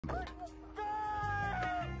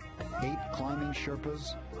8 climbing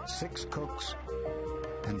Sherpas, 6 cooks,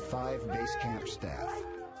 and 5 base camp staff.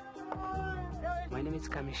 My name is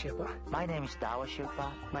Kami Sherpa. My name is Dawa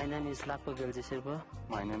Sherpa. My name is Lakpa Gelje Sherpa.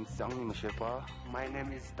 My name is Zhang Sherpa. My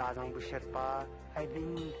name is Dazang Sherpa. I've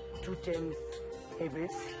been 2 times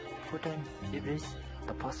Everest. 4 times Everest.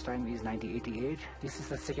 The first time is 1988. This is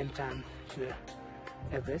the second time to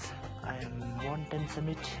Everest. I am 1 time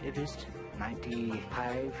summit Everest.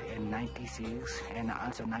 95 and 96 and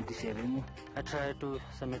also 97. I try to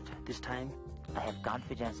summit this time. I have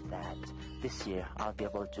confidence that this year I'll be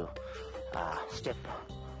able to step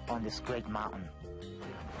on this great mountain.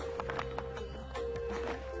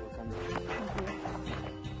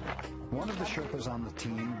 One of the Sherpas on the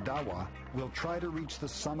team, Dawa, will try to reach the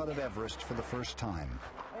summit of Everest for the first time.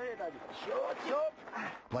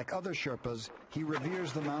 Like other Sherpas, he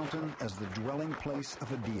reveres the mountain as the dwelling place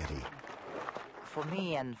of a deity. For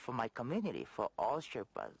me and for my community, for all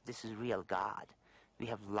Sherpas, this is real God. We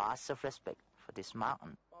have lots of respect for this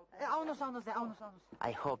mountain.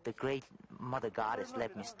 I hope the great Mother Goddess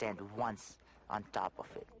let me stand once on top of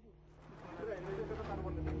it.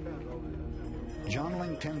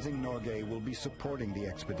 Jonling Tenzing Norgay will be supporting the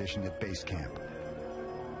expedition at base camp.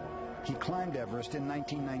 He climbed Everest in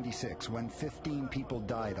 1996 when 15 people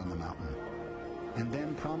died on the mountain, and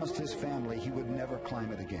then promised his family he would never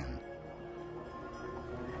climb it again.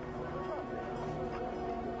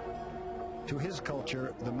 To his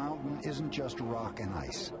culture, the mountain isn't just rock and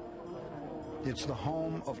ice. It's the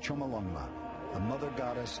home of Chomolungma, the mother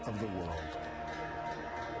goddess of the world.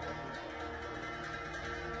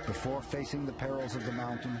 Before facing the perils of the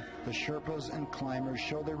mountain, the Sherpas and climbers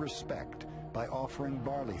show their respect by offering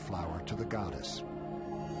barley flour to the goddess.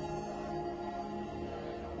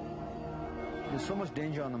 There's so much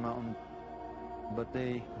danger on the mountain, but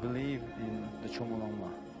they believe in the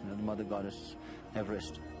Chomolungma, the mother goddess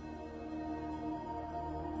Everest.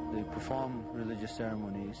 They perform religious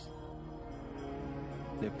ceremonies,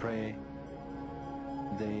 they pray,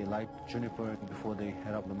 they light juniper before they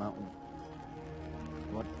head up the mountain.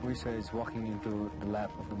 What we say is walking into the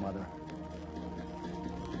lap of the mother.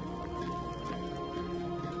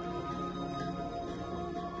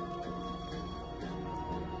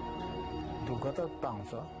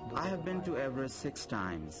 I have been to Everest 6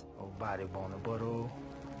 times.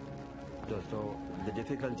 The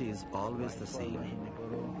difficulty is always the same.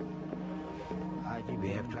 We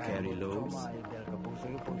have to carry loads.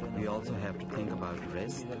 We also have to think about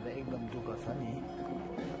rest.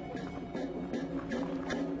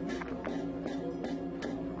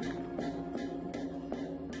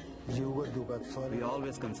 We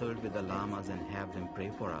always consult with the lamas and have them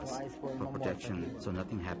pray for us, for protection, so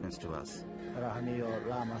nothing happens to us.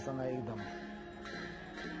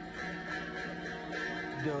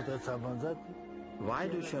 Why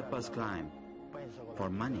do Sherpas climb? For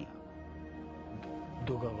money.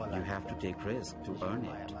 You have to take risk to earn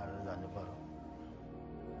it.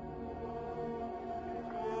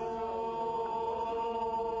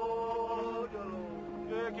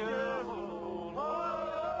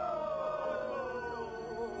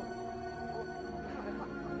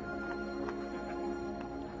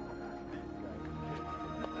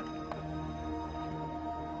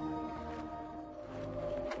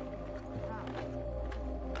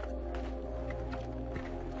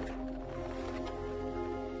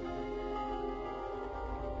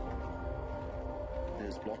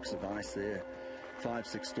 There's blocks of ice there,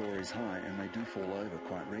 5-6 stories high, and they do fall over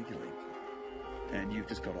quite regularly. And you've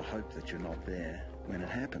just got to hope that you're not there when it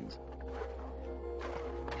happens.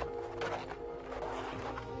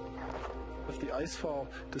 If the icefall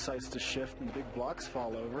decides to shift and big blocks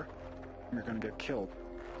fall over, you're going to get killed.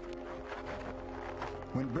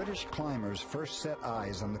 When British climbers first set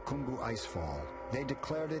eyes on the Khumbu icefall, they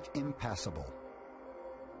declared it impassable.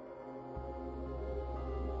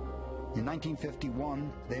 In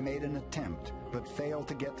 1951, they made an attempt, but failed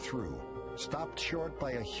to get through, stopped short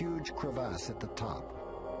by a huge crevasse at the top.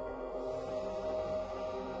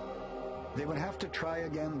 They would have to try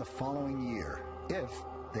again the following year, if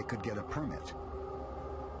they could get a permit.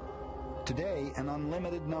 Today, an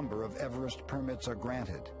unlimited number of Everest permits are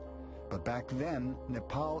granted, but back then,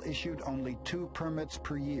 Nepal issued only 2 permits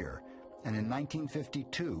per year, and in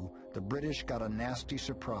 1952, the British got a nasty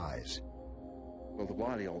surprise. Well, the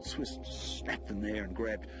wily old Swiss snapped in there and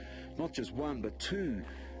grabbed not just 1 but 2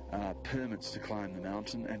 permits to climb the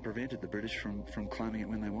mountain and prevented the British from climbing it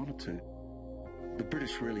when they wanted to. The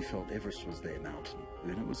British really felt Everest was their mountain,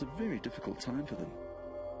 and it was a very difficult time for them.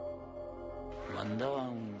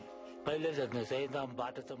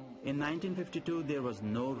 In 1952, there was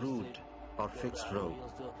no route or fixed road.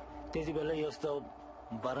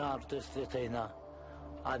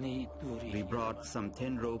 We brought some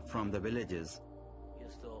thin rope from the villages.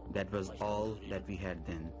 That was all that we had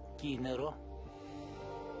then.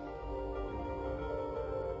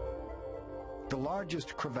 The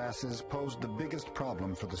largest crevasses posed the biggest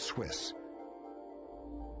problem for the Swiss.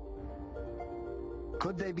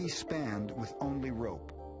 Could they be spanned with only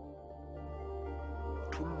rope?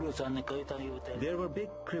 There were big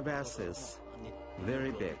crevasses,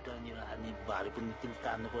 very big.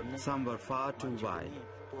 Some were far too wide.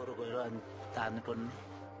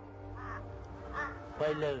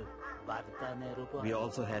 We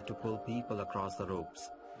also had to pull people across the ropes.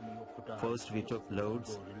 First we took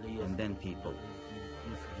loads and then people.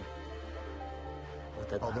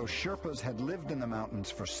 Although Sherpas had lived in the mountains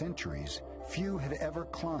for centuries, few had ever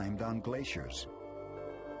climbed on glaciers.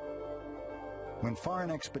 When foreign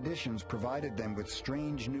expeditions provided them with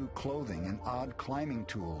strange new clothing and odd climbing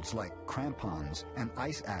tools like crampons and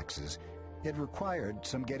ice axes, it required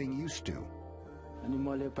some getting used to.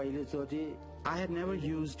 I had never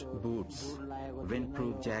used boots,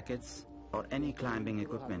 windproof jackets, or any climbing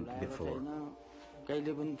equipment before.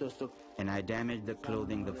 And I damaged the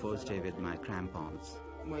clothing the first day with my crampons.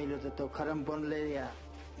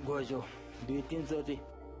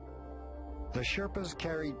 The Sherpas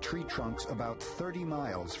carried tree trunks about 30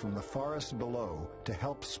 miles from the forest below to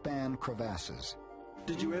help span crevasses.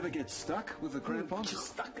 Did you ever get stuck with the crampons?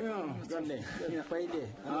 Stuck.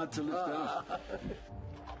 Hard to lift up.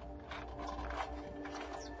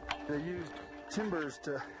 They used timbers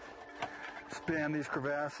to span these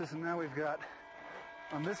crevasses, and now we've got,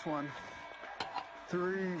 on this one,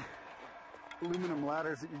 3 aluminum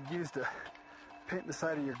ladders that you'd use to paint the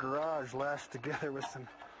side of your garage lashed together with some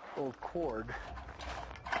old cord.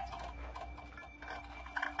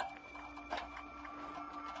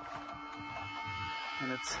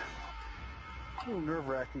 And it's a little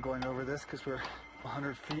nerve-wracking going over this because we're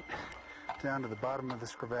 100 feet down to the bottom of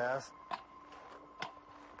this crevasse.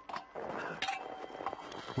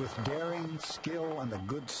 With daring, skill, and a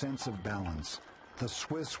good sense of balance, the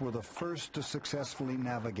Swiss were the first to successfully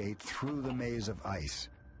navigate through the maze of ice.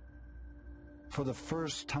 For the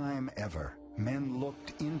first time ever, men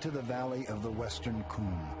looked into the valley of the Western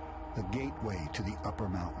Cwm, the gateway to the upper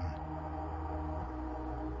mountain.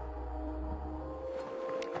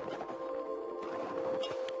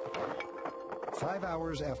 Five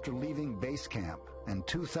hours after leaving base camp and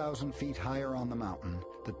 2,000 feet higher on the mountain,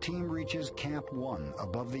 the team reaches Camp 1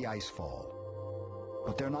 above the icefall.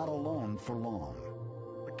 But they're not alone for long.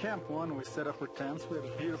 At Camp 1, we set up our tents. We had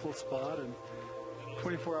a beautiful spot, and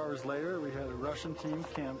 24 hours later, we had a Russian team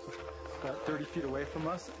camped about 30 feet away from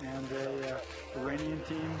us, and a Iranian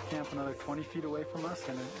team camped another 20 feet away from us,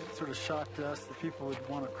 and it sort of shocked us that people would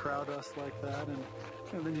want to crowd us like that. And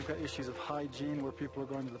then you've got issues of hygiene, where people are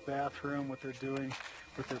going to the bathroom, what they're doing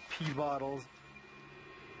with their pee bottles.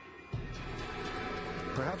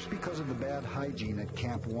 Perhaps because of the bad hygiene at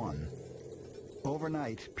Camp 1,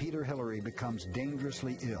 overnight, Peter Hillary becomes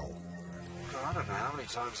dangerously ill. I don't know how many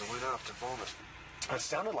times I went up to vomit. It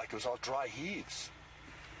sounded like it was all dry heaves.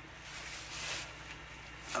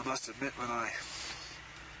 I must admit, when I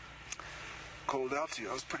called out to you,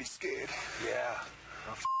 I was pretty scared. Yeah.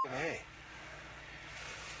 Oh, f***ing hey.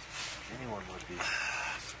 Anyone would be.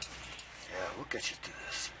 Yeah, we'll get you through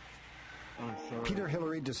this. Peter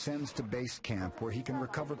Hillary descends to base camp where he can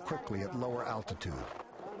recover quickly at lower altitude.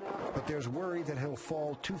 But there's worry that he'll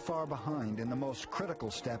fall too far behind in the most critical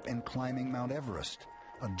step in climbing Mount Everest,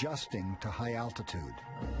 adjusting to high altitude.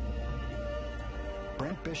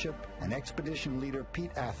 Brent Bishop and expedition leader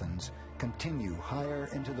Pete Athens continue higher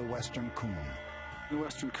into the Western Cwm. The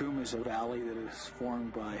Western Cwm is a valley that is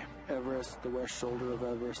formed by Everest, the west shoulder of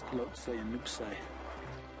Everest, Lhotse, and Nuptse.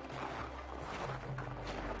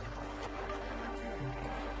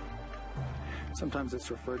 Sometimes it's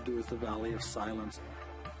referred to as the Valley of Silence.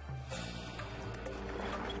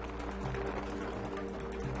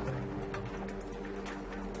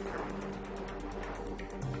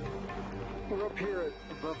 We're up here at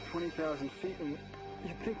above 20,000 feet, and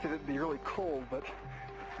you'd think that it'd be really cold, but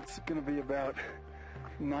it's going to be about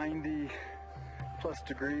 90 plus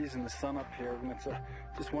degrees in the sun up here, and it's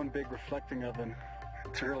just one big reflecting oven.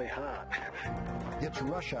 It's really hot. It's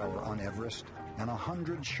rush hour on Everest, and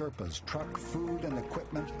 100 Sherpas truck food and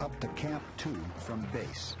equipment up to Camp 2 from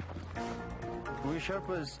base. We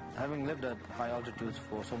Sherpas, having lived at high altitudes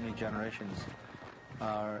for so many generations,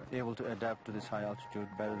 are able to adapt to this high altitude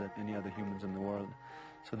better than any other humans in the world.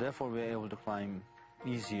 So therefore we're able to climb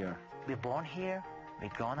easier. We're born here, we're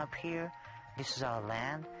grown up here, this is our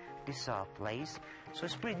land, this is our place, so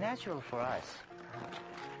it's pretty natural for us.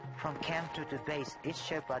 From Camp 2 to base, each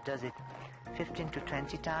Sherpa does it 15 to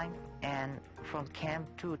 20 times, and from Camp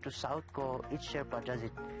 2 to South Goal, each Sherpa does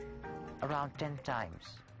it around 10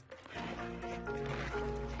 times.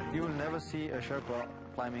 You will never see a Sherpa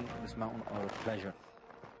climbing this mountain out of pleasure.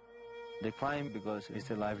 They climb because it's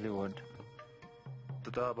their livelihood.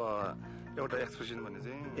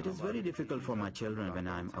 It is very difficult for my children when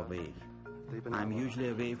I'm away. I'm usually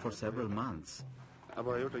away for several months.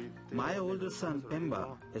 My oldest son,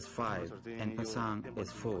 Pemba, is 5 and Pasang is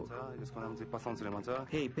 4.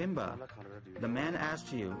 Hey, Pemba, the man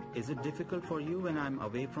asked you, is it difficult for you when I'm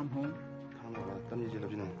away from home?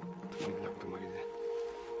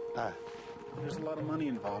 There's a lot of money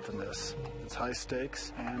involved in this. It's high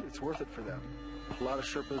stakes, and it's worth it for them. A lot of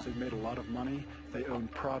Sherpas have made a lot of money. They own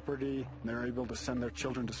property. They're able to send their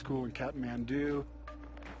children to school in Kathmandu.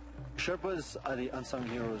 Sherpas are the unsung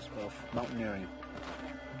heroes of mountaineering.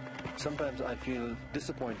 Sometimes I feel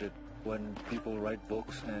disappointed when people write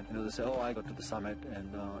books and they say, oh, I got to the summit,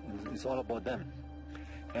 and it's all about them.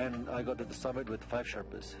 And I got to the summit with 5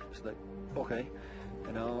 Sherpas. It's like, okay,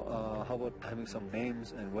 how about having some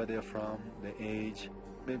names and where they're from, their age,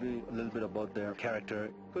 maybe a little bit about their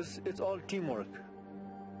character, because it's all teamwork.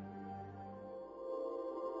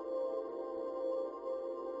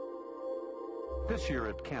 This year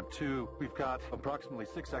at Camp 2, we've got approximately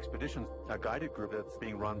 6 expeditions, a guided group that's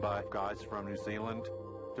being run by guys from New Zealand.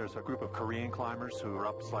 There's a group of Korean climbers who are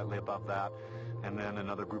up slightly above that, and then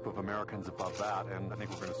another group of Americans above that, and I think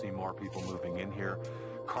we're going to see more people moving in here,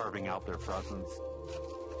 carving out their presence.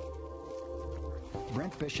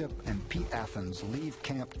 Brent Bishop and Pete Athens leave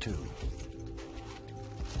Camp 2.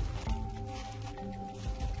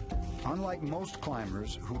 Unlike most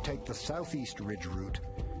climbers who take the southeast ridge route,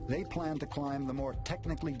 they plan to climb the more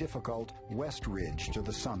technically difficult West Ridge to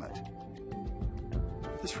the summit.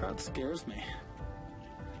 This route scares me.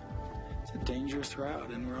 It's a dangerous route,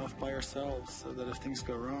 and we're off by ourselves, so that if things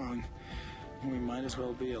go wrong, we might as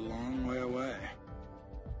well be a long way away.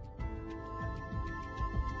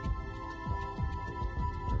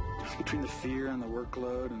 Between the fear and the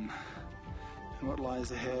workload and what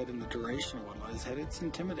lies ahead and the duration of what lies ahead, it's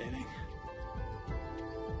intimidating.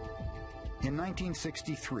 In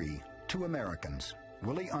 1963, 2 Americans,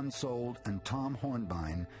 Willie Unsold and Tom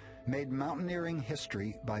Hornbein, made mountaineering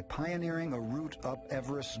history by pioneering a route up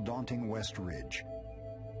Everest's daunting West Ridge.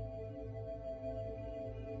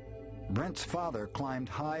 Brent's father climbed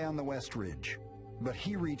high on the West Ridge, but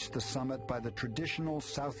he reached the summit by the traditional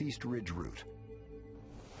Southeast Ridge route.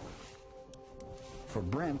 For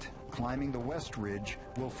Brent, climbing the West Ridge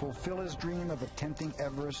will fulfill his dream of attempting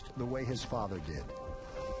Everest the way his father did,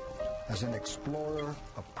 as an explorer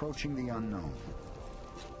approaching the unknown.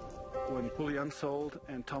 When Willie Unsold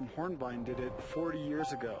and Tom Hornbein did it 40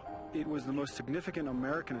 years ago, it was the most significant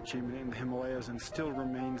American achievement in the Himalayas and still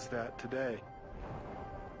remains that today.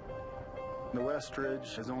 The West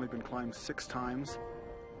Ridge has only been climbed 6 times.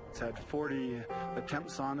 It's had 40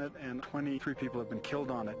 attempts on it, and 23 people have been killed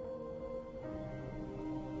on it.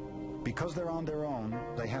 Because they're on their own,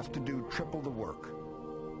 they have to do triple the work,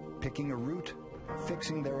 picking a route,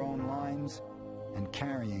 fixing their own lines, and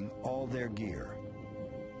carrying all their gear.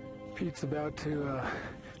 Pete's about to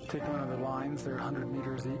take one of the lines, they're 100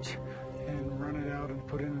 meters each, and run it out and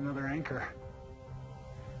put in another anchor.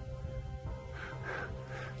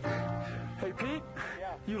 Hey, Pete?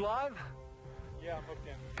 Yeah. You live? Yeah, I'm hooked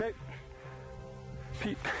in. Okay.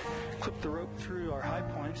 Pete clipped the rope through our high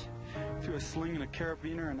point, through a sling and a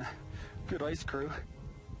carabiner and a good ice crew.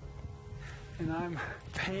 And I'm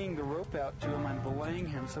paying the rope out to him and belaying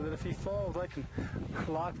him so that if he falls, I can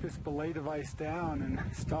lock this belay device down and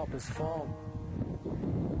stop his fall.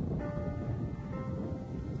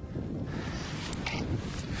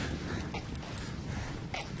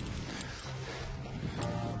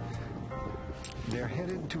 They're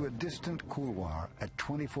headed to a distant couloir at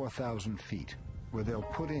 24,000 feet, where they'll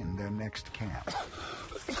put in their next camp.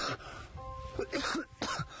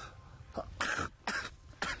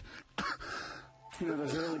 You know,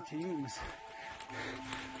 those early teams,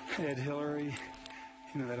 Ed Hillary,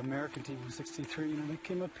 that American team from 63, they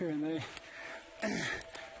came up here and they,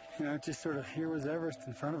 just sort of, here was Everest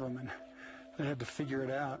in front of them and they had to figure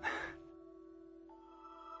it out.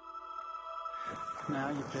 Now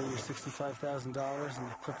you pay your $65,000 and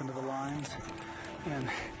you clip into the lines, and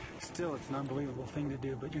still it's an unbelievable thing to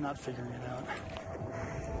do, but you're not figuring it out.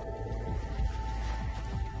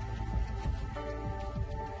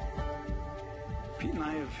 Pete and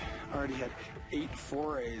I have already had 8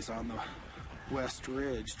 forays on the West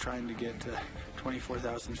Ridge trying to get to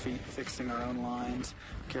 24,000 feet, fixing our own lines,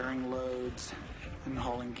 carrying loads, and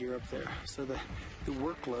hauling gear up there. So the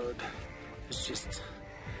workload is just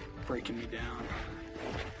breaking me down.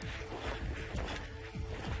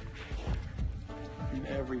 And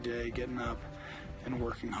every day getting up and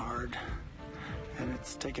working hard, and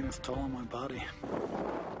it's taking its toll on my body.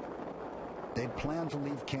 They'd planned to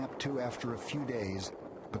leave Camp 2 after a few days,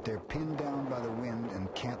 but they're pinned down by the wind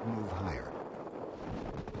and can't move higher.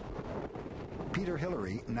 Peter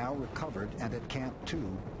Hillary, now recovered and at Camp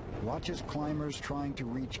 2, watches climbers trying to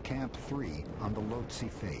reach Camp 3 on the Lhotse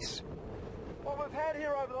face. What we've had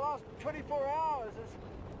here over the last 24 hours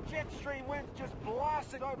is jet stream winds just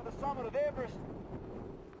blasting over the summit of Everest.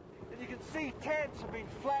 And you can see tents have been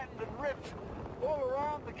flattened and ripped all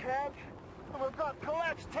around the camp. And we've got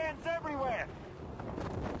collapsed tents everywhere.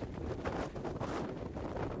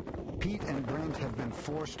 Pete and Brent have been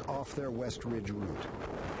forced off their West Ridge route.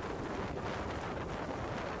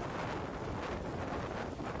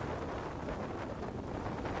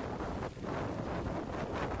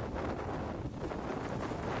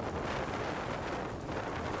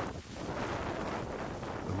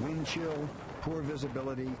 The wind chill, poor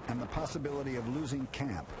visibility, and the possibility of losing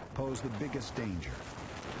camp pose the biggest danger.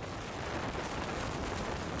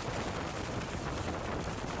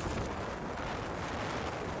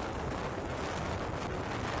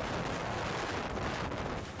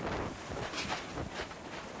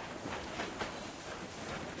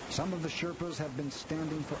 Some of the Sherpas have been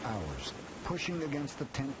standing for hours, pushing against the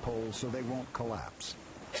tent poles so they won't collapse.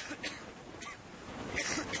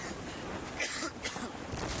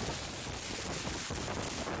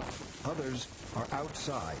 Others are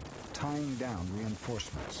outside, tying down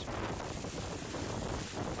reinforcements.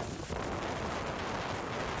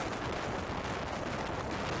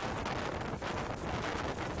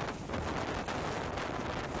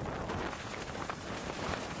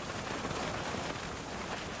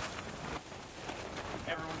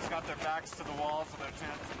 Everyone's got their backs to the walls of their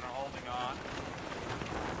tents and they're holding on.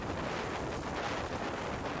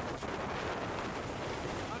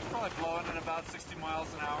 It's probably blowing at about 60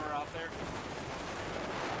 miles an hour out there.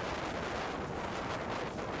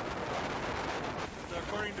 So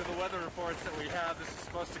according to the weather reports that we have, this is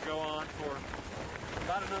supposed to go on for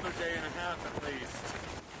about another day and a half at least.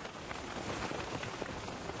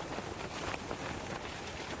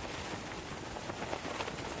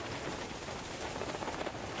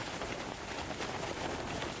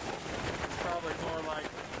 More like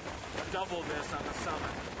double this on the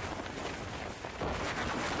summit.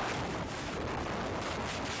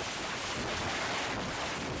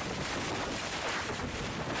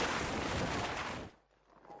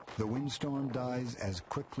 The windstorm dies as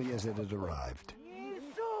quickly as it had arrived.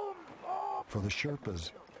 For the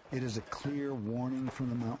Sherpas, it is a clear warning from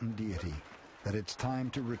the mountain deity that it's time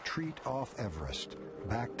to retreat off Everest,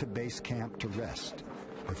 back to base camp to rest,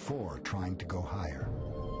 before trying to go higher.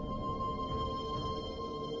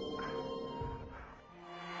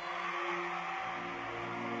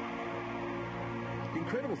 The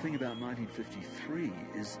incredible thing about 1953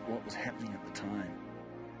 is what was happening at the time.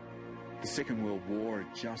 The Second World War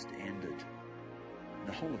had just ended.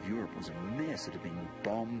 The whole of Europe was a mess. It had been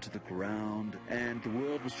bombed to the ground, and the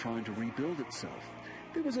world was trying to rebuild itself.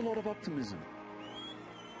 There was a lot of optimism.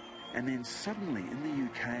 And then suddenly, in the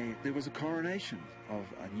UK, there was a coronation of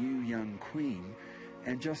a new young queen,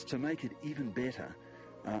 and just to make it even better,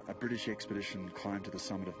 a British expedition climbed to the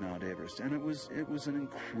summit of Mount Everest, and it was an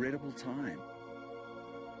incredible time.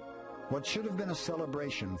 What should have been a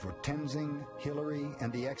celebration for Tenzing, Hillary,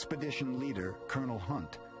 and the expedition leader, Colonel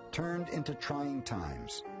Hunt, turned into trying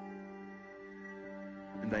times.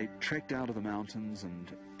 And they trekked out of the mountains,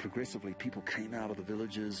 and progressively people came out of the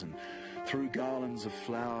villages and threw garlands of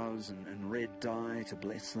flowers and red dye to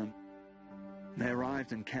bless them. They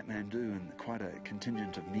arrived in Kathmandu, and quite a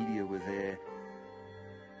contingent of media were there.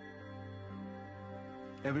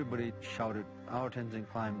 Everybody shouted, "Our Tenzing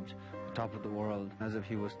climbed the top of the world," as if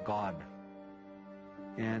he was God.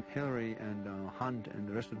 And Hillary and Hunt and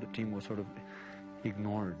the rest of the team was sort of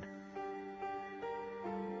ignored.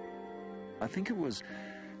 I think it was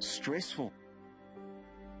stressful.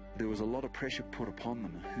 There was a lot of pressure put upon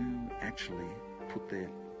them who actually put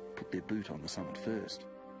their boot on the summit first.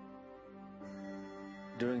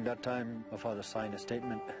 During that time, my father signed a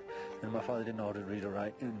statement, and my father didn't know how to read or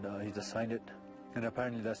write, and he just signed it. And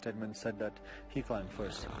apparently that statement said that he climbed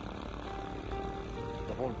first.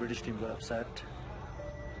 The whole British team got upset.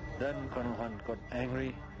 Then Colonel Hunt got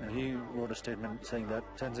angry, and he wrote a statement saying that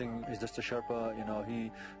Tenzing is just a Sherpa,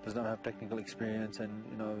 he does not have technical experience, and,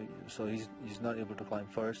 so he's not able to climb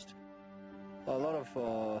first. A lot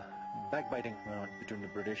of backbiting went on between the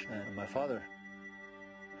British and my father.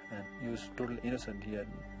 and he was totally innocent. He had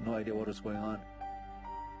no idea what was going on.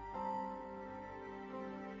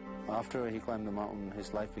 After he climbed the mountain,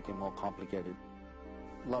 his life became more complicated.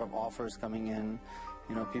 A lot of offers coming in,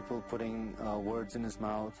 people putting words in his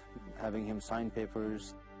mouth, having him sign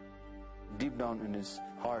papers. Deep down in his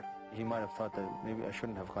heart, he might have thought that maybe I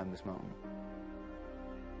shouldn't have climbed this mountain.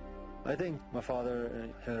 I think my father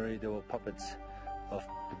and Hillary, they were puppets of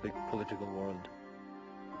the big political world.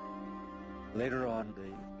 Later on,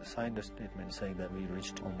 they signed a statement saying that we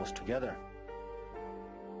reached almost together.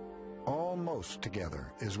 Almost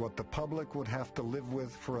together is what the public would have to live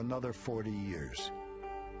with for another 40 years.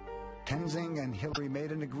 Tenzing and Hillary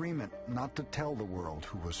made an agreement not to tell the world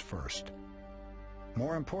who was first.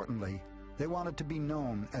 More importantly, they wanted to be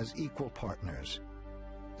known as equal partners.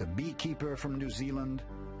 The beekeeper from New Zealand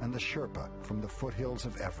and the Sherpa from the foothills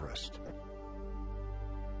of Everest.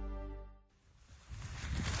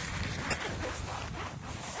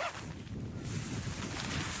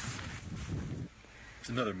 It's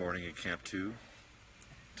another morning at Camp 2.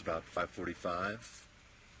 It's about 5:45.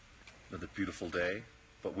 Another beautiful day,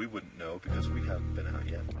 but we wouldn't know because we haven't been out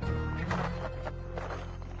yet.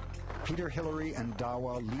 Peter, Hillary, and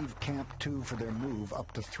Dawa leave Camp 2 for their move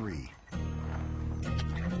up to 3.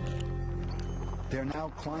 They're now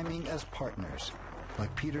climbing as partners,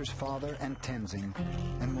 like Peter's father and Tenzing,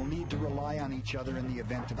 and will need to rely on each other in the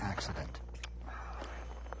event of accident.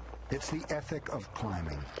 It's the ethic of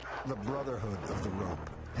climbing, the brotherhood of the rope,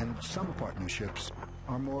 and some partnerships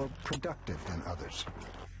are more productive than others.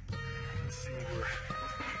 Let's see,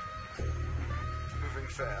 we're moving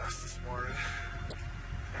fast this morning.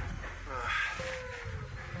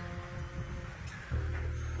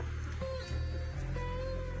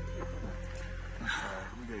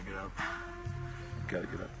 We gotta get up. Gotta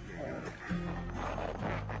get up.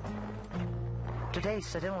 Today,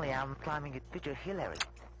 suddenly, I'm climbing with Peter Hillary.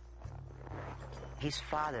 His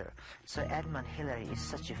father, Sir Edmund Hillary, is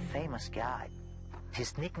such a famous guy.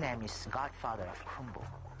 His nickname is Godfather of Khumbu.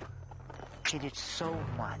 He did so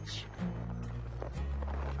much.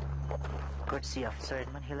 Courtesy of Sir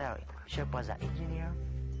Edmund Hillary, Sherpas are engineers,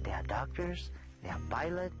 they are doctors, they are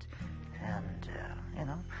pilots, and,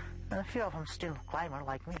 a few of them still climber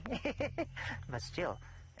like me. But still,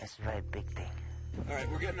 it's a very big thing. All right,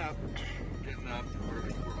 we're getting up. We're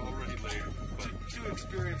already late. But two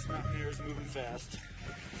experienced mountaineers moving fast.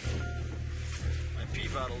 My pee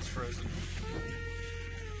bottle's frozen.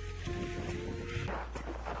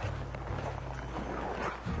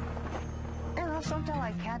 Sometimes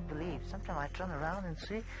I can't believe. Sometimes I turn around and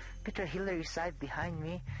see Peter Hillary side behind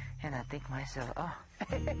me, and I think myself, oh,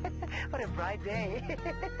 what a bright day.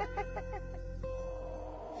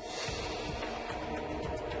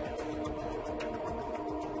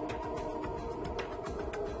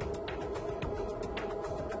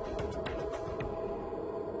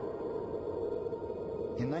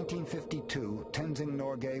 In 1952, Tenzing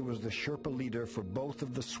Norgay was the Sherpa leader for both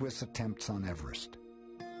of the Swiss attempts on Everest.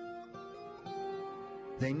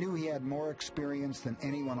 They knew he had more experience than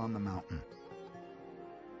anyone on the mountain.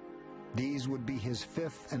 These would be his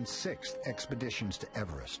 5th and 6th expeditions to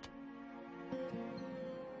Everest.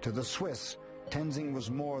 To the Swiss, Tenzing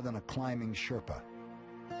was more than a climbing Sherpa.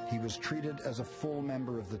 He was treated as a full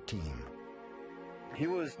member of the team. He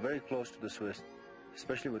was very close to the Swiss,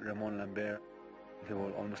 especially with Ramon Lambert. They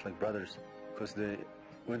were almost like brothers because they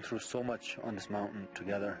went through so much on this mountain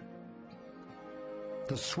together.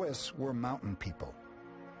 The Swiss were mountain people.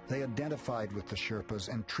 They identified with the Sherpas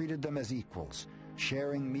and treated them as equals,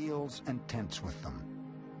 sharing meals and tents with them.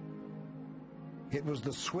 It was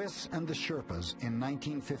the Swiss and the Sherpas in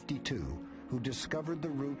 1952 who discovered the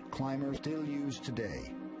route climbers still use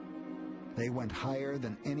today. They went higher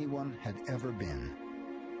than anyone had ever been.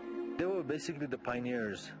 They were basically the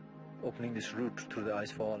pioneers opening this route through the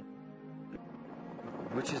icefall,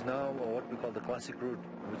 which is now what we call the classic route,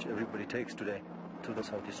 which everybody takes today to the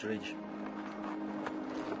Southeast Ridge.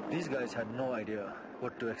 These guys had no idea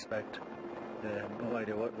what to expect. They had no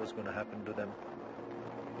idea what was going to happen to them.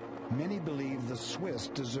 Many believe the Swiss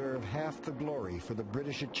deserve half the glory for the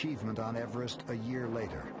British achievement on Everest a year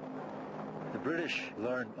later. The British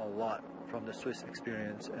learned a lot from the Swiss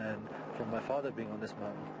experience and from my father being on this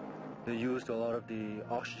mountain. They used a lot of the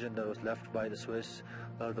oxygen that was left by the Swiss,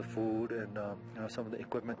 a lot of the food and some of the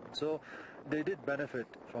equipment. So they did benefit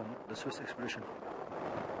from the Swiss expedition.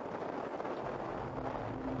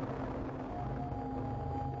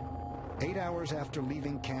 Eight hours after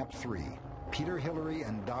leaving Camp 3, Peter Hillary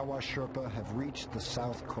and Dawa Sherpa have reached the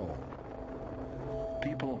South Col.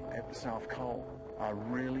 People at the South Col are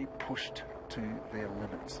really pushed to their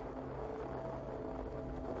limits.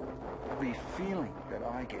 The feeling that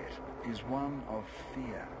I get is one of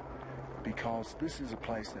fear, because this is a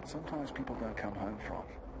place that sometimes people don't come home from.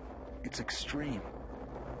 It's extreme.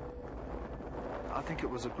 I think it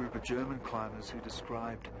was a group of German climbers who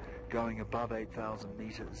described going above 8,000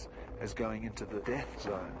 meters as going into the death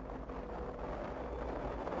zone.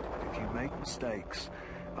 If you make mistakes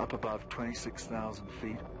up above 26,000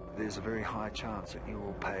 feet, there's a very high chance that you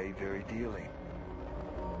will pay very dearly.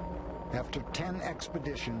 After 10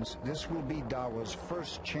 expeditions, this will be Dawa's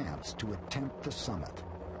first chance to attempt the summit.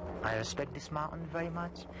 I respect this mountain very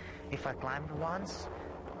much. If I climbed once,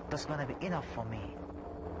 that's gonna be enough for me.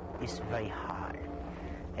 It's very hard.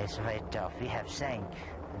 It's very tough. We have saying,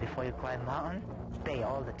 before you climb mountain, pay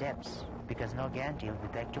all the debts, because no guarantee you'll be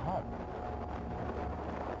back to home.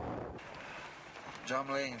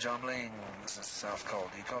 Jomling, this is South Col.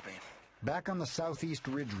 Do you copy? Back on the southeast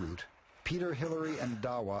ridge route, Peter, Hillary, and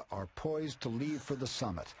Dawa are poised to leave for the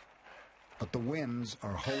summit, but the winds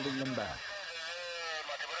are holding them back.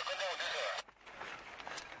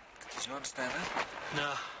 Did you understand that?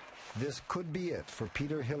 No. This could be it for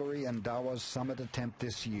Peter, Hillary, and Dawa's summit attempt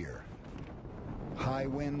this year. High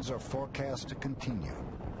winds are forecast to continue.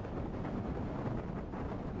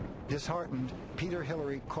 Disheartened, Peter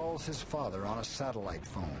Hillary calls his father on a satellite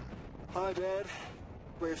phone. Hi, Dad.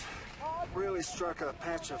 We've really struck a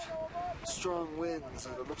patch of strong winds,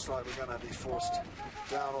 and it looks like we're going to be forced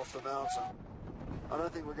down off the mountain. I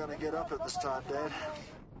don't think we're going to get up it this time, Dad.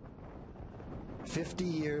 50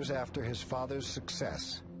 years after his father's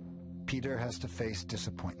success, Peter has to face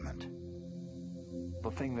disappointment.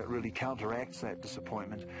 The thing that really counteracts that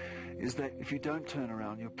disappointment is that if you don't turn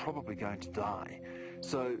around, you're probably going to die.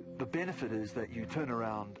 So the benefit is that you turn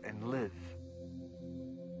around and live.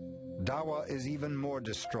 Dawa is even more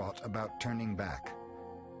distraught about turning back.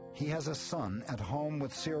 He has a son at home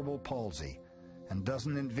with cerebral palsy and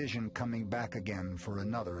doesn't envision coming back again for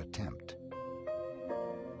another attempt.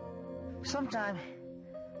 Sometimes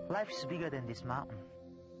life is bigger than this mountain.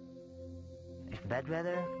 If bad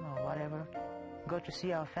weather or whatever, go to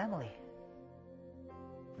see our family.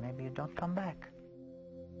 Maybe you don't come back.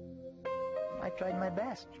 I tried my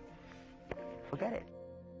best. Forget it.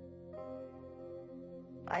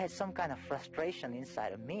 I had some kind of frustration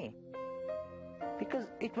inside of me because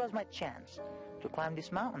it was my chance to climb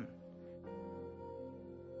this mountain.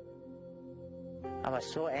 I was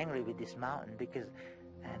so angry with this mountain because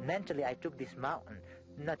mentally I took this mountain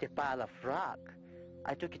not a pile of rock.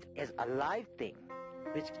 I took it as a live thing,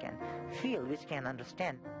 which can feel, which can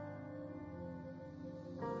understand.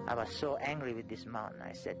 I was so angry with this mountain.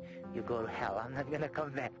 I said, you go to hell, I'm not going to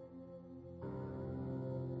come back.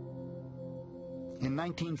 In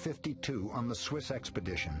 1952, on the Swiss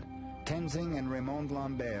expedition, Tenzing and Raymond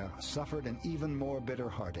Lambert suffered an even more bitter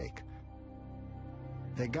heartache.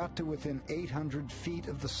 They got to within 800 feet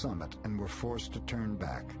of the summit and were forced to turn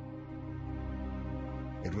back.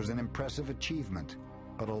 It was an impressive achievement,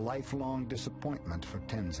 but a lifelong disappointment for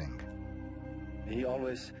Tenzing. He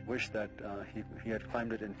always wished that he had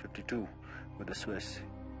climbed it in 52 with the Swiss.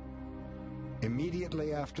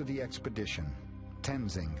 Immediately after the expedition,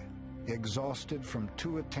 Tenzing, exhausted from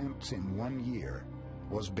 2 attempts in 1 year,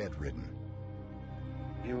 was bedridden.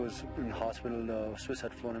 He was in hospital. The Swiss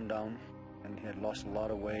had flown him down, and he had lost a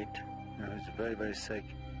lot of weight. He was very, very sick.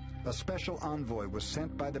 A special envoy was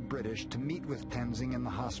sent by the British to meet with Tenzing in the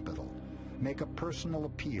hospital, make a personal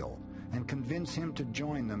appeal, and convince him to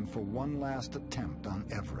join them for one last attempt on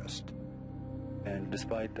Everest. And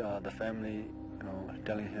despite the family,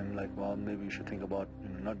 telling him like, well, maybe you should think about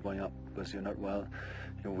not going up because you're not well,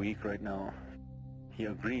 you're weak right now, he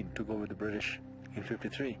agreed to go with the British in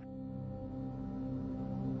 53.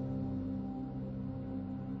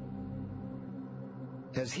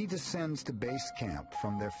 As he descends to base camp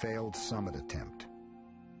from their failed summit attempt,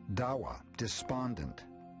 Dawa, despondent,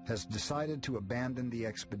 has decided to abandon the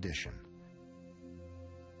expedition.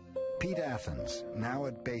 Pete Athens, now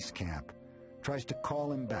at base camp, tries to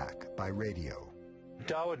call him back by radio.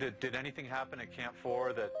 Dawa, did anything happen at Camp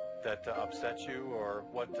 4 that upset you, or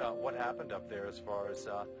what happened up there as far as, is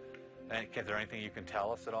there anything you can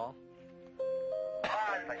tell us at all?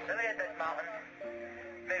 I'm familiar with this mountain.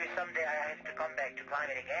 Maybe someday I have to come back to climb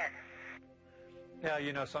it again.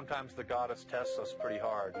 Yeah, sometimes the goddess tests us pretty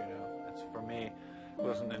hard, It's, for me, it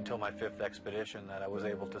wasn't until my 5th expedition that I was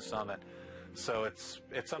able to summit. So it's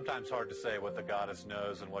sometimes hard to say what the goddess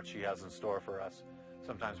knows and what she has in store for us.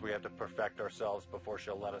 Sometimes we have to perfect ourselves before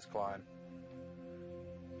she'll let us climb.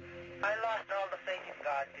 I lost all the faith in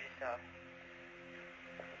God myself.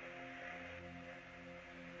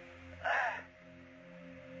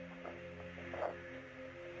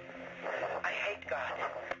 I hate God.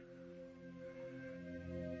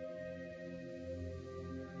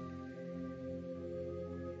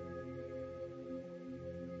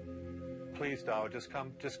 please, Dawa,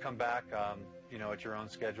 just come back, you know, at your own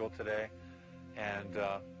schedule today, and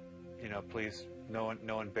you know, please, no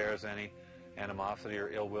one bears any animosity or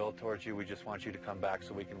ill will towards you. We just want you to come back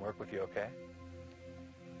so we can work with you, okay?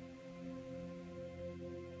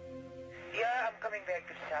 Yeah, I'm coming back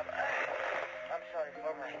to the shop. I'm sorry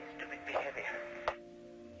for my stupid behavior.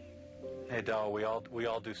 Hey, Dawa, we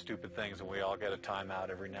all do stupid things, and we all get a timeout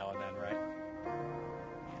every now and then, right?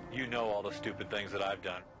 You know all the stupid things that I've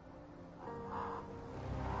done.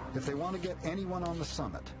 If they want to get anyone on the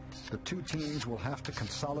summit, the two teams will have to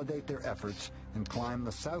consolidate their efforts and climb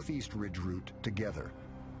the southeast ridge route together.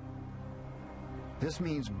 This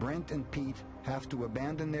means Brent and Pete have to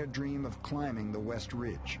abandon their dream of climbing the West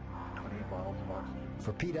Ridge.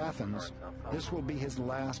 For Pete Athens, this will be his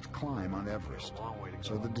last climb on Everest,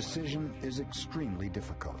 so the decision is extremely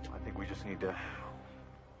difficult. I think we just need to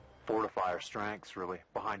fortify our strengths, really,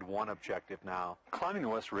 behind one objective now. Climbing the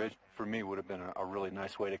West Ridge, for me, would have been a really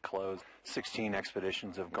nice way to close 16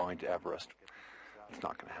 expeditions of going to Everest. It's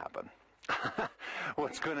not going to happen.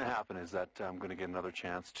 What's going to happen is that I'm going to get another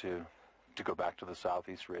chance to go back to the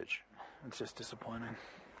southeast ridge. It's just disappointing.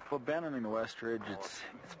 Well, abandoning the West Ridge, it's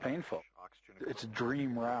painful. It's a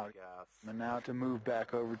dream route. And now to move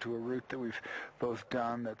back over to a route that we've both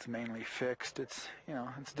done that's mainly fixed, it's, you know,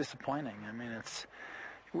 it's disappointing. I mean,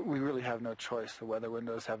 we really have no choice. The weather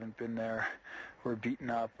windows haven't been there. We're beaten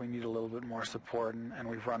up. We need a little bit more support, and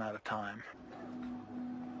we've run out of time.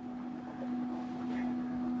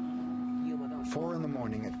 4 in the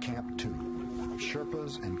morning at Camp 2.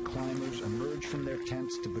 Sherpas and climbers emerge from their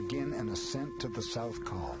tents to begin an ascent to the South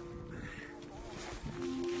Col.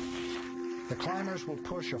 The climbers will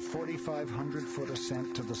push a 4,500-foot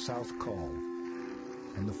ascent to the South Col,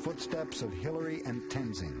 in the footsteps of Hillary and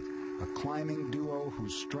Tenzing, a climbing duo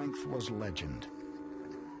whose strength was legend.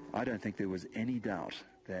 I don't think there was any doubt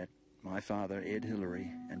that my father, Ed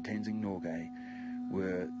Hillary, and Tenzing Norgay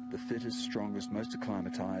were the fittest, strongest, most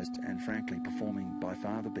acclimatized, and frankly performing by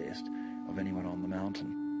far the best of anyone on the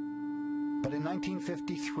mountain. But in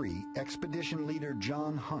 1953, expedition leader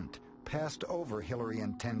John Hunt passed over Hillary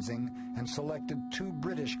and Tenzing and selected 2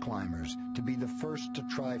 British climbers to be the first to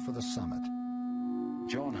try for the summit.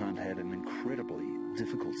 John Hunt had an incredibly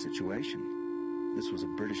difficult situation. This was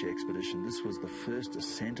a British expedition. This was the first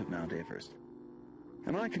ascent of Mount Everest.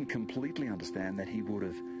 And I can completely understand that he would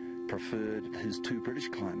have preferred his 2 British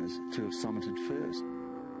climbers to have summited first.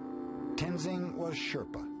 Tenzing was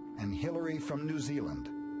Sherpa and Hillary from New Zealand,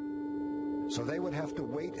 so they would have to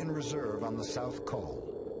wait in reserve on the South Col.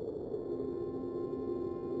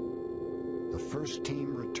 The first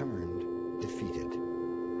team returned defeated.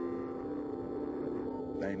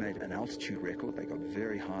 They made an altitude record. They got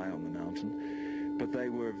very high on the mountain, but they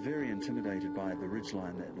were very intimidated by the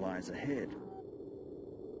ridgeline that lies ahead.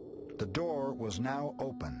 The door was now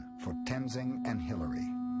open for Tenzing and Hillary.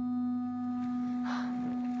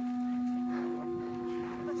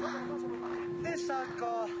 This South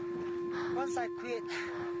Col, once I quit,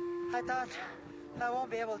 I thought I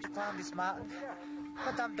won't be able to climb this mountain.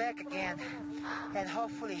 But I'm back again, and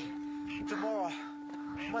hopefully tomorrow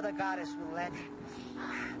Mother Goddess will let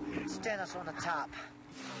stand us on the top.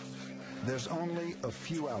 There's only a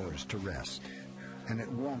few hours to rest, and it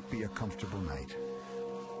won't be a comfortable night.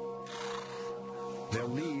 They'll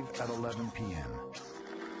leave at 11 p.m.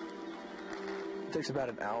 It takes about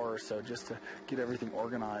an hour or so just to get everything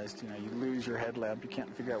organized. You know, you lose your headlamp, you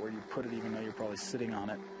can't figure out where you put it even though you're probably sitting on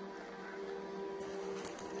it.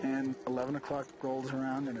 And 11 o'clock rolls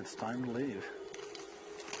around and it's time to leave.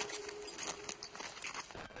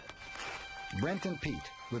 Brent and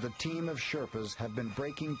Pete, with a team of Sherpas, have been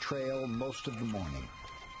breaking trail most of the morning.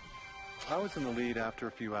 I was in the lead after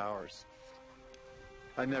a few hours.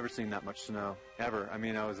 I'd never seen that much snow, ever. I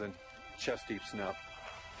mean, I was in chest-deep snow.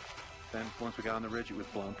 Then, once we got on the ridge, it was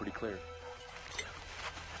blown pretty clear.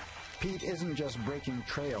 Pete isn't just breaking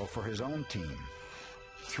trail for his own team.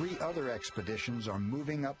 3 other expeditions are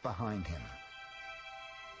moving up behind him.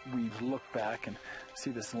 We look back and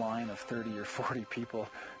see this line of 30 or 40 people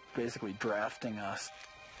basically drafting us.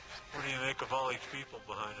 What do you make of all these people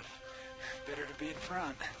behind us? Better to be in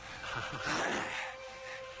front.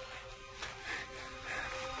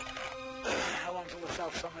 How long till the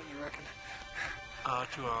South Summit, you reckon?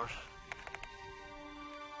 2 hours.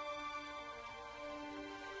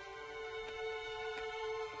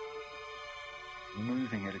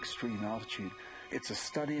 Moving at extreme altitude, it's a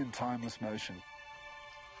study in timeless motion.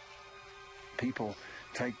 People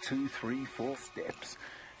take 2, 3, 4 steps,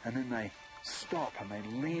 and then they stop and they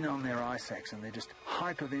lean on their ice axe and they're just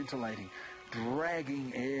hyperventilating,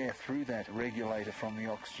 dragging air through that regulator from the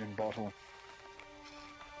oxygen bottle.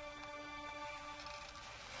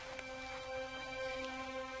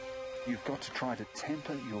 You've got to try to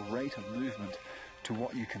temper your rate of movement to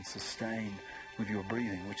what you can sustain with your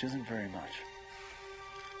breathing, which isn't very much.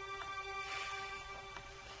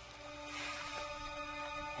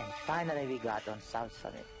 And finally we got on South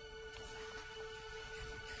Summit.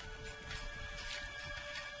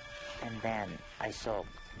 And then I saw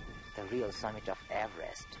the real summit of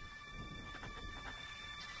Everest.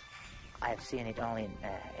 I've seen it only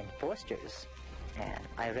in posters, and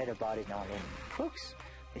I read about it only in books.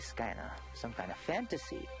 It's some kind of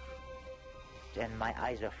fantasy. And my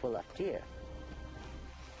eyes were full of tears.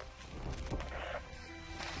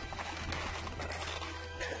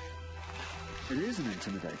 It is an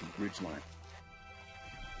intimidating ridgeline.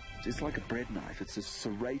 It's like a bread knife. It's a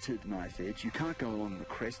serrated knife edge. You can't go along the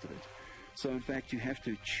crest of it. So, in fact, you have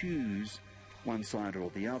to choose one side or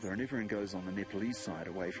the other, and everyone goes on the Nepalese side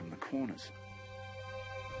away from the corners.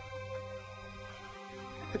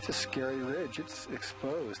 It's a scary ridge. It's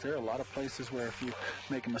exposed. There are a lot of places where if you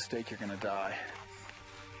make a mistake, you're going to die.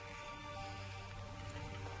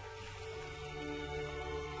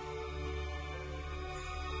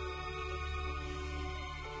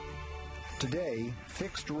 Today,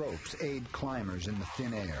 fixed ropes aid climbers in the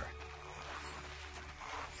thin air.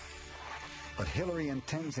 But Hillary and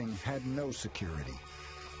Tenzing had no security.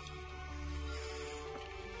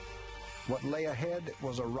 What lay ahead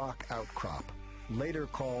was a rock outcrop, later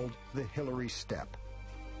called the Hillary Step.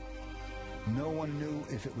 No one knew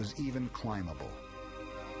if it was even climbable.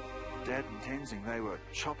 Dad and Tenzing, they were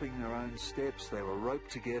chopping their own steps. They were roped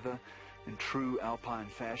together in true alpine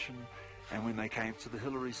fashion. And when they came to the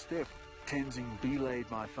Hillary Step, Tenzing belayed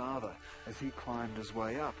my father as he climbed his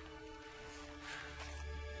way up.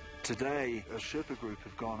 Today, a Sherpa group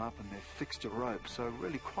have gone up and they've fixed a rope, so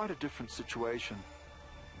really quite a different situation.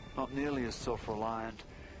 Not nearly as self-reliant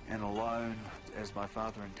and alone as my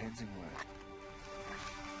father and Tenzing were.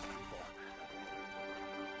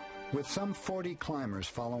 With some 40 climbers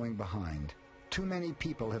following behind, too many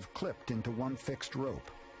people have clipped into one fixed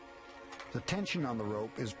rope. The tension on the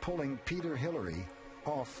rope is pulling Peter Hillary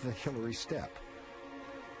off the Hillary Step.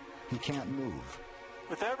 He can't move.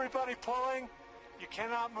 With everybody pulling, you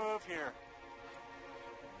cannot move here.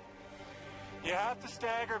 You have to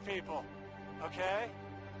stagger people, okay?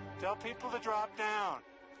 Tell people to drop down.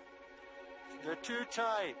 They're too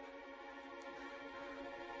tight.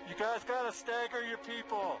 You guys gotta stagger your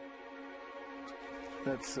people.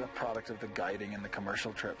 That's a product of the guiding and the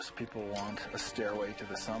commercial trips. People want a stairway to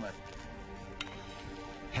the summit.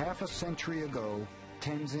 Half a century ago,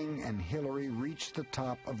 Tenzing and Hillary reached the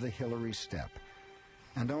top of the Hillary Step,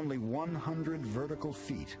 and only 100 vertical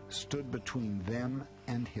feet stood between them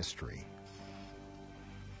and history.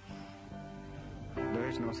 There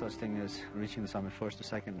is no such thing as reaching the summit first or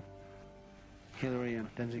second. Hillary and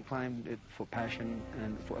Tenzing climbed it for passion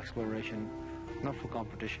and for exploration, not for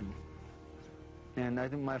competition. And I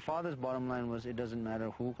think my father's bottom line was it doesn't matter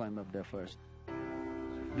who climbed up there first.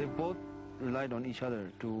 They both relied on each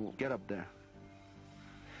other to get up there.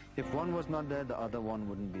 If one was not there, the other one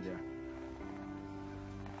wouldn't be there.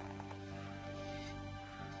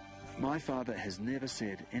 My father has never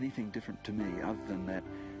said anything different to me other than that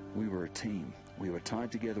we were a team. We were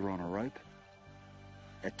tied together on a rope.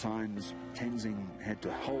 At times, Tenzing had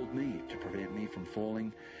to hold me to prevent me from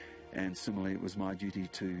falling, and similarly it was my duty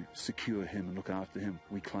to secure him and look after him.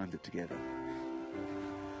 We climbed it together.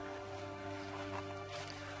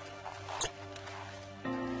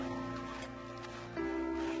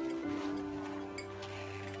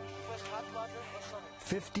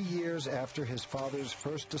 "50 years after his father's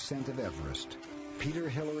first ascent of Everest, Peter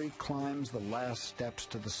Hillary climbs the last steps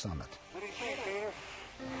to the summit. What do you think, Peter?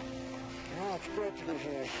 Oh, it's great to be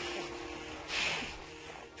here.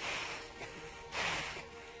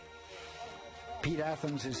 Pete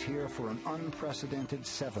Athens is here for an unprecedented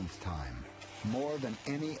 7th time, more than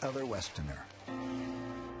any other Westerner.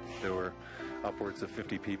 There were upwards of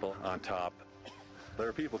 50 people on top. There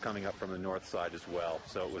were people coming up from the north side as well,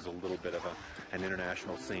 so it was a little bit of an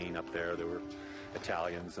international scene up there. There were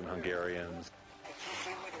Italians and Hungarians.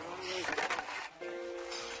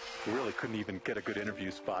 We really couldn't even get a good interview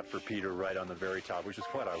spot for Peter right on the very top, which is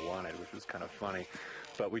what I wanted, which was kind of funny.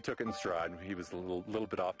 But we took it in stride. He was a little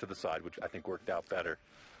bit off to the side, which I think worked out better.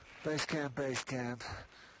 Base camp, base camp.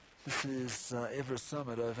 This is Everest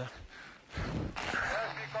Summit, over.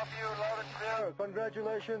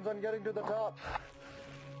 Congratulations on getting to the top.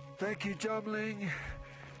 Thank you, Jomling.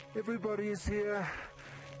 Everybody is here.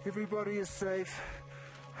 Everybody is safe.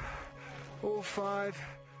 All 5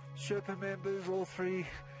 Sherpa members, all 3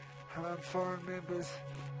 foreign members.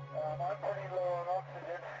 I'm pretty low on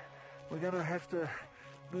oxygen. We're going to have to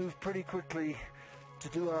move pretty quickly to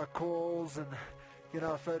do our calls and get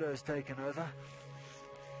our photos taken, over.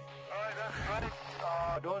 Alright, that's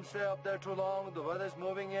great. Don't stay up there too long. The weather's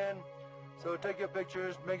moving in. So take your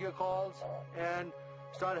pictures, make your calls, and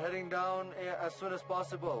start heading down as soon as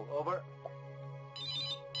possible. Over.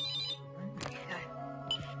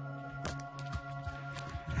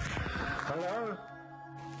 Hello?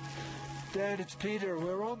 Dad, it's Peter.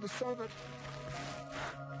 We're on the summit.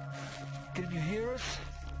 Can you hear us?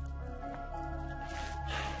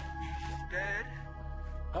 Dad?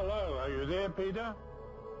 Hello, are you there, Peter?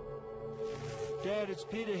 Dad, it's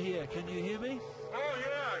Peter here. Can you hear me? Oh,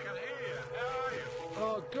 yeah, I can hear you. How are you?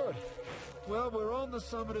 Oh, good. Well, we're on the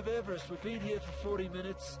summit of Everest. We've been here for 40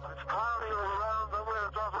 minutes. It's cloudy all around, but we're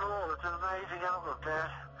on top of it all. It's an amazing outlook, Dad.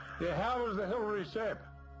 Yeah, how was the Hillary Step?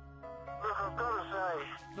 Look, I've got to say...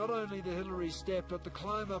 Not only the Hillary Step, but the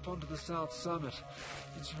climb up onto the South Summit.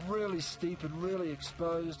 It's really steep and really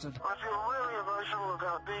exposed, and... I feel really emotional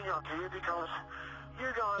about being up here because you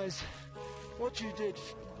guys... What you did,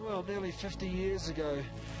 well, nearly 50 years ago,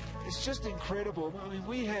 it's just incredible. I mean,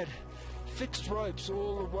 we had fixed ropes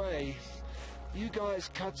all the way. You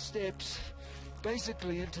guys cut steps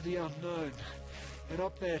basically into the unknown and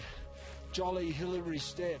up that jolly Hillary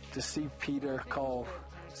Step. To see Peter call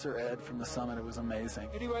Sir Ed from the summit, it was amazing.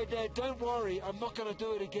 Anyway, Dad, don't worry. I'm not going to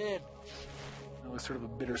do it again. It was sort of a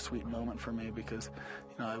bittersweet moment for me because,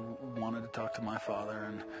 I wanted to talk to my father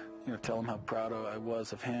and, tell him how proud I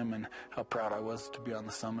was of him and how proud I was to be on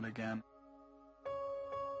the summit again.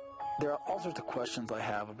 There are all sorts of questions I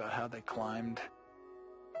have about how they climbed,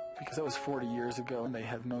 because that was 40 years ago and they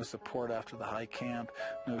have no support after the high camp,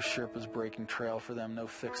 no Sherpas breaking trail for them, no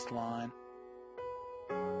fixed line.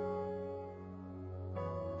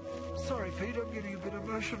 Sorry, Pete, I'm getting a bit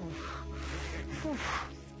emotional.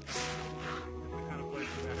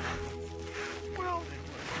 Well,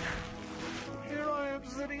 here I am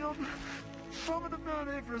sitting on the summit of Mount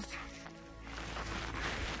Everest,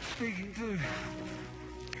 speaking to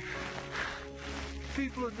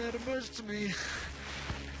people that matter most to me.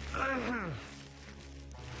 I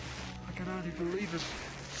can only believe it.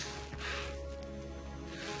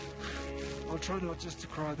 I'll try not just to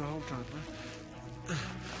cry the whole time, though.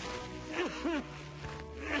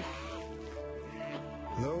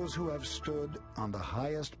 Those who have stood on the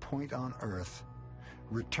highest point on earth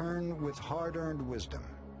return with hard-earned wisdom,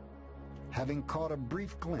 having caught a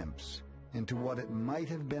brief glimpse into what it might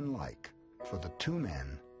have been like for the two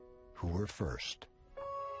men who were first.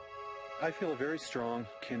 I feel a very strong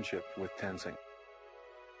kinship with Tenzing.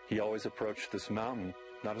 He always approached this mountain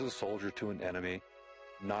not as a soldier to an enemy,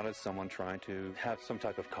 not as someone trying to have some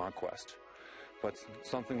type of conquest, but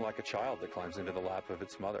something like a child that climbs into the lap of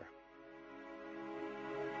its mother.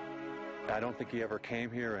 I don't think he ever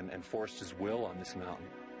came here and forced his will on this mountain.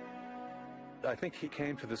 I think he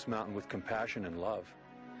came to this mountain with compassion and love,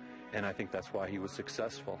 and I think that's why he was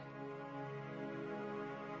successful.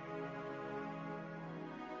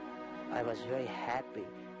 I was very happy,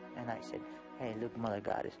 and I said, hey, look, Mother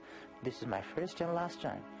Goddess, this is my first and last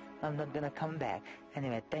time. I'm not going to come back.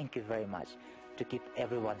 Anyway, thank you very much to keep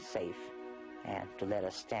everyone safe and to let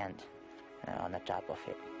us stand on the top of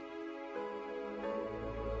it.